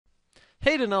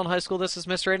Hey, Denellen High School, this is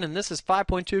Mr. Ayton, and this is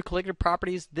 5.2 Colligative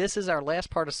Properties. This is our last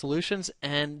part of solutions,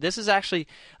 and this is actually,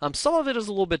 some of it is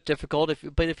a little bit difficult,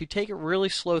 but if you take it really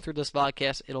slow through this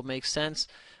podcast, it'll make sense,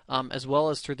 as well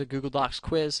as through the Google Docs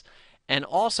quiz. And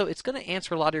also, it's going to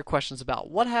answer a lot of your questions about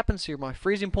what happens to my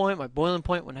freezing point, my boiling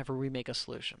point, whenever we make a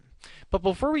solution. But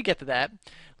before we get to that,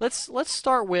 let's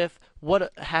start with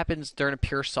what happens during a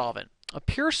pure solvent. A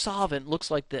pure solvent looks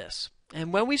like this.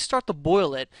 And when we start to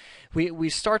boil it, we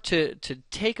start to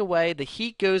take away, the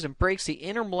heat goes and breaks the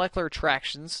intermolecular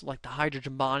attractions, like the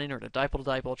hydrogen bonding or the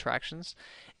dipole-to-dipole attractions,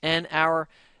 and our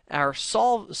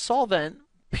solvent,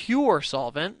 pure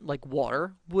solvent, like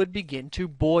water, would begin to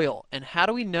boil. And how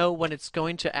do we know when it's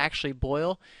going to actually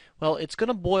boil? Well, it's going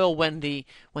to boil when the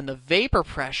vapor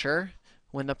pressure,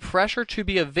 when the pressure to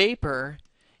be a vapor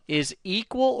is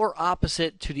equal or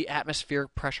opposite to the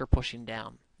atmospheric pressure pushing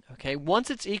down. Okay, once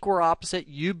it's equal or opposite,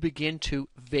 you begin to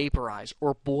vaporize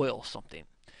or boil something.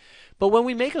 But when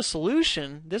we make a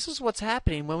solution, this is what's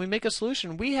happening. When we make a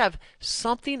solution, we have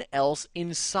something else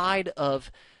inside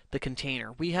of the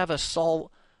container. We have a solute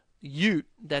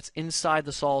that's inside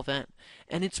the solvent,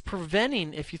 and it's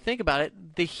preventing, if you think about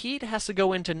it, the heat has to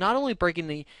go into not only breaking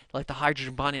the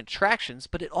hydrogen bonding attractions,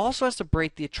 but it also has to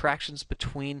break the attractions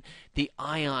between the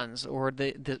ions or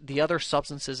the other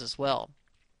substances as well.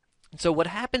 So what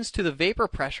happens to the vapor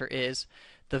pressure is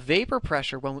the vapor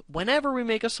pressure, whenever we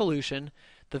make a solution,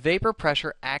 the vapor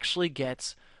pressure actually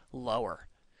gets lower.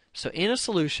 So in a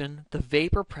solution, the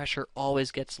vapor pressure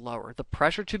always gets lower. The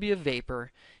pressure to be a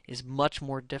vapor is much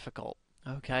more difficult.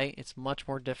 Okay, it's much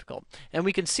more difficult. And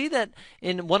we can see that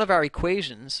in one of our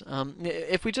equations.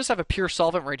 If we just have a pure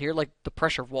solvent right here, like the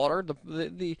pressure of water,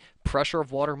 the pressure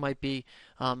of water might be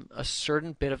a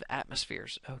certain bit of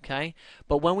atmospheres. Okay,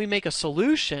 but when we make a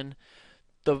solution,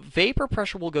 the vapor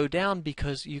pressure will go down,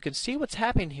 because you can see what's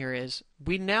happening here is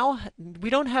we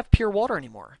don't have pure water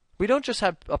anymore. We don't just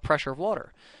have a pressure of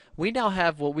water. We now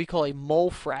have what we call a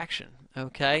mole fraction.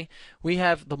 Okay, we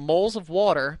have the moles of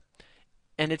water,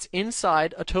 and it's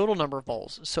inside a total number of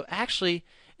moles. So actually,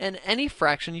 in any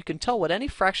fraction, you can tell what any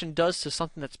fraction does to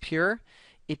something that's pure.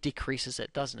 It decreases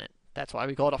it, doesn't it? That's why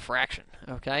we call it a fraction.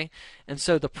 Okay, and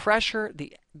so the pressure,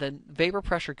 the vapor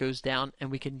pressure goes down,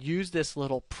 and we can use this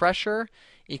little pressure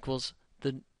equals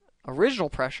the original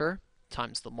pressure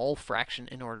times the mole fraction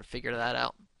in order to figure that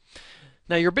out.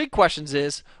 Now your big questions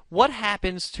is, what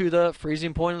happens to the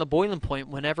freezing point and the boiling point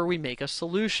whenever we make a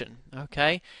solution?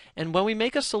 Okay, and when we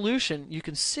make a solution, you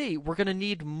can see we're going to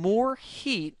need more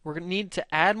heat. We're going to need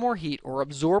to add more heat or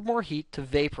absorb more heat to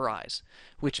vaporize,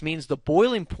 which means the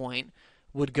boiling point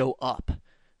would go up.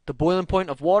 The boiling point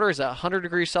of water is at 100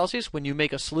 degrees Celsius. When you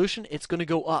make a solution, it's going to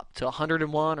go up to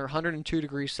 101 or 102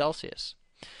 degrees Celsius.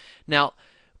 Now,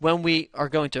 when we are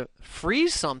going to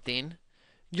freeze something,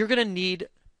 you're going to need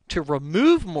to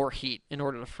remove more heat in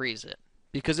order to freeze it,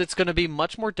 because it's going to be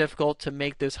much more difficult to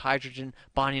make those hydrogen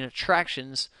bonding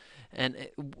attractions and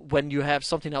when you have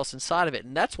something else inside of it.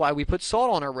 And that's why we put salt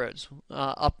on our roads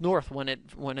up north when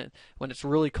it's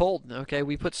really cold. Okay,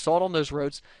 we put salt on those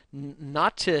roads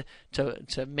not to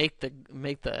make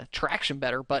the traction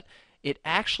better, but it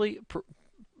actually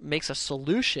makes a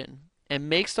solution and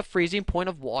makes the freezing point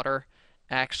of water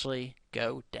actually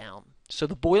go down. So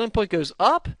the boiling point goes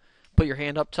up. Put your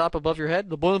hand up top above your head.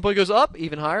 The boiling point goes up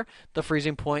even higher. The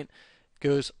freezing point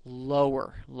goes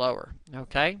lower.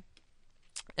 Okay?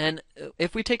 And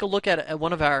if we take a look at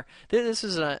one of our, this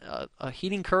is a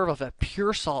heating curve of a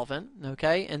pure solvent,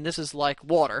 okay? And this is like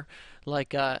water.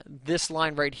 Like this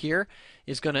line right here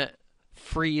is going to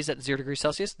freeze at 0 degrees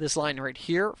Celsius. This line right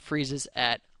here freezes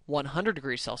at 100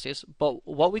 degrees Celsius. But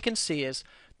what we can see is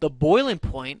the boiling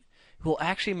point will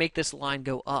actually make this line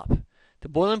go up. The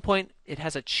boiling point, it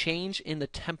has a change in the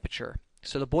temperature.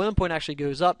 So the boiling point actually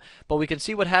goes up, but we can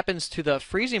see what happens to the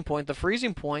freezing point. The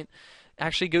freezing point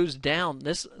actually goes down.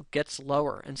 This gets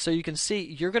lower. And so you can see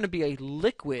you're going to be a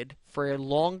liquid for a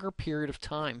longer period of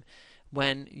time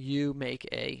when you make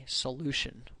a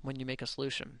solution.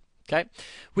 Okay?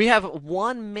 We have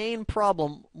one main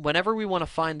problem whenever we want to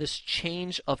find this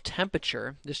change of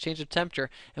temperature,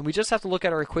 and we just have to look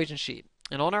at our equation sheet.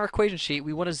 And on our equation sheet,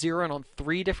 we want to zero in on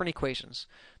 3 different equations.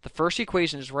 The first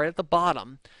equation is right at the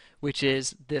bottom, which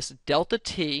is this delta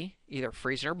T, either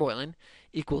freezing or boiling,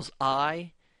 equals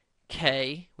I,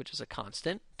 K, which is a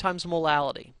constant, times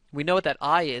molality. We know what that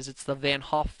I is. It's the Van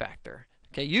Hoff factor.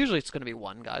 Okay, usually it's going to be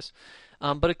 1, guys,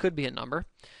 but it could be a number.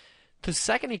 The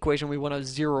second equation we want to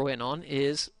zero in on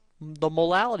is the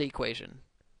molality equation.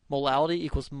 Molality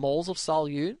equals moles of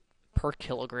solute per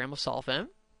kilogram of solvent.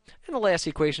 And the last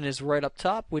equation is right up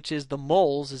top, which is the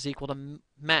moles is equal to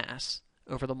mass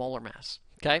over the molar mass.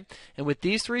 Okay, and with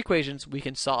these three equations, we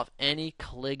can solve any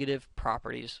colligative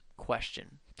properties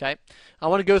question. Okay, I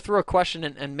want to go through a question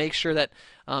and make sure that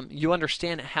you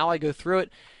understand how I go through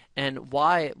it and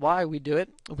why we do it.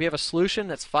 We have a solution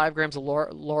that's 5 grams of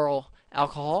lauryl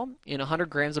alcohol in 100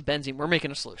 grams of benzene. We're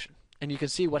making a solution, and you can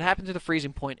see what happened to the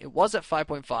freezing point. It was at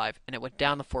 5.5 and it went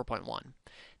down to 4.1.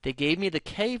 They gave me the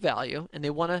K value and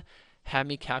they want to have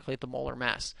me calculate the molar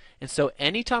mass. And so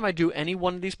anytime I do any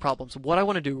one of these problems, what I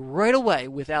want to do right away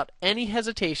without any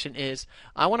hesitation is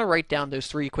I want to write down those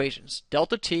three equations.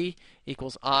 Delta T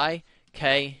equals I,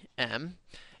 K, M.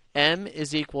 M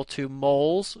is equal to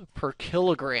moles per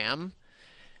kilogram.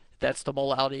 That's the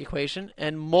molality equation.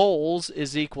 And moles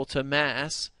is equal to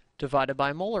mass divided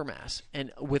by molar mass.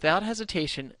 And without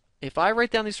hesitation, if I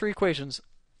write down these three equations,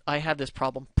 I have this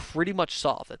problem pretty much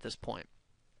solved at this point.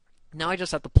 Now I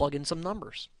just have to plug in some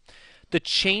numbers. The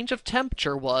change of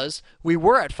temperature was, we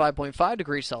were at 5.5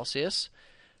 degrees Celsius.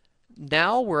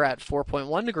 Now we're at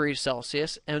 4.1 degrees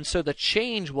Celsius. And so the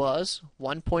change was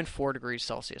 1.4 degrees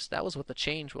Celsius. That was what the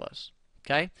change was.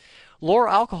 Okay? Lauryl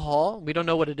alcohol, we don't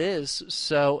know what it is,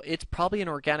 so it's probably an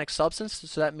organic substance.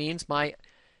 So that means my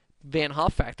Van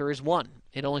Hoff factor is 1.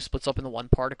 It only splits up into one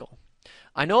particle.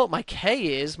 I know what my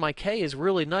K is. My K is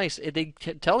really nice. They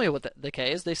tell me what the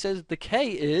K is. They say the K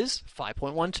is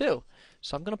 5.12.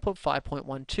 So I'm going to put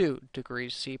 5.12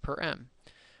 degrees C per M,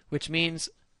 which means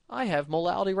I have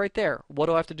molality right there. What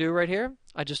do I have to do right here?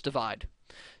 I just divide.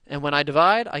 And when I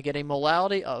divide, I get a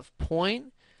molality of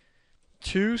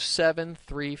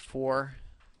 0.2734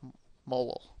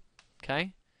 mole.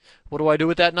 Okay? What do I do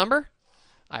with that number?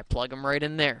 I plug them right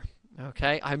in there.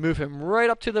 Okay, I move him right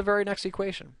up to the very next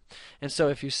equation. And so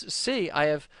if you see, I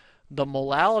have the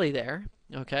molality there,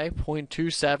 okay,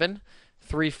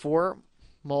 0.2734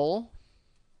 mole.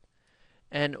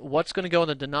 And what's going to go in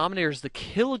the denominator is the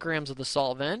kilograms of the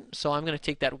solvent. So I'm going to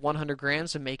take that 100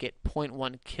 grams and make it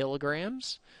 0.1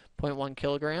 kilograms. 0.1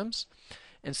 kilograms.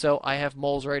 And so I have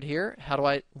moles right here.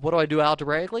 What do I do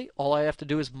algebraically? All I have to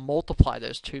do is multiply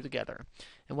those two together.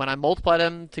 And when I multiply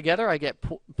them together, I get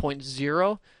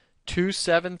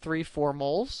 0.02734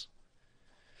 moles.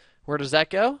 Where does that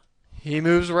go? He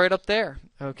moves right up there.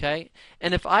 Okay?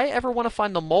 And if I ever want to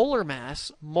find the molar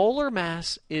mass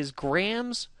is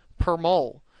grams per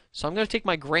mole. So I'm going to take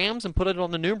my grams and put it on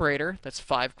the numerator. That's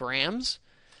 5 grams.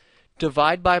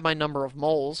 Divide by my number of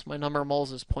moles. My number of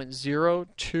moles is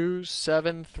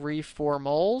 0.02734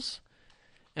 moles.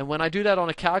 And when I do that on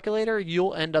a calculator,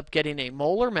 you'll end up getting a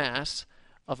molar mass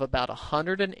of about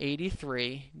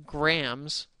 183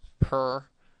 grams per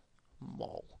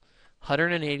mole.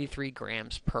 183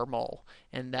 grams per mole.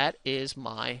 And that is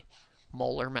my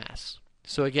molar mass.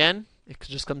 So again, it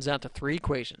just comes down to three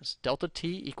equations. Delta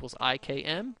T equals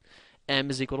IKM.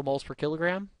 M is equal to moles per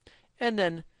kilogram. And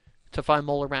then to find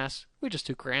molar mass, we just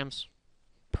do grams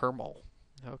per mole.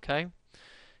 Okay?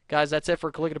 Guys, that's it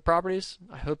for colligative properties.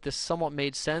 I hope this somewhat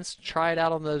made sense. Try it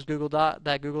out on those Google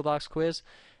Docs quiz,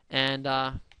 and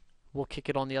we'll kick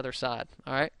it on the other side.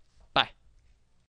 All right?